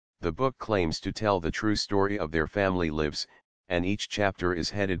The book claims to tell the true story of their family lives, and each chapter is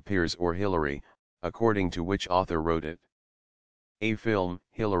headed Piers or Hillary, according to which author wrote it. A film,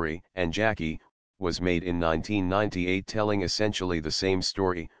 Hillary and Jackie, was made in 1998 telling essentially the same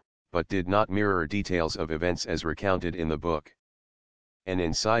story, but did not mirror details of events as recounted in the book. An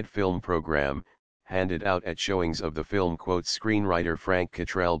inside film program, handed out at showings of the film, quotes screenwriter Frank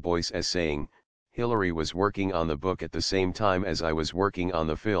Cottrell Boyce as saying, "Hillary was working on the book at the same time as I was working on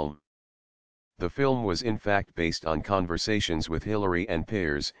the film." The film was in fact based on conversations with Hillary and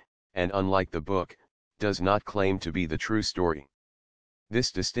Piers, and unlike the book, does not claim to be the true story.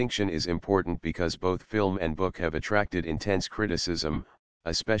 This distinction is important because both film and book have attracted intense criticism,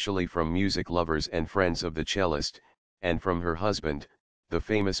 especially from music lovers and friends of the cellist, and from her husband, the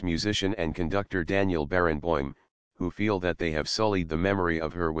famous musician and conductor Daniel Barenboim, who feel that they have sullied the memory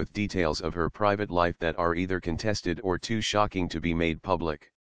of her with details of her private life that are either contested or too shocking to be made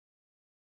public.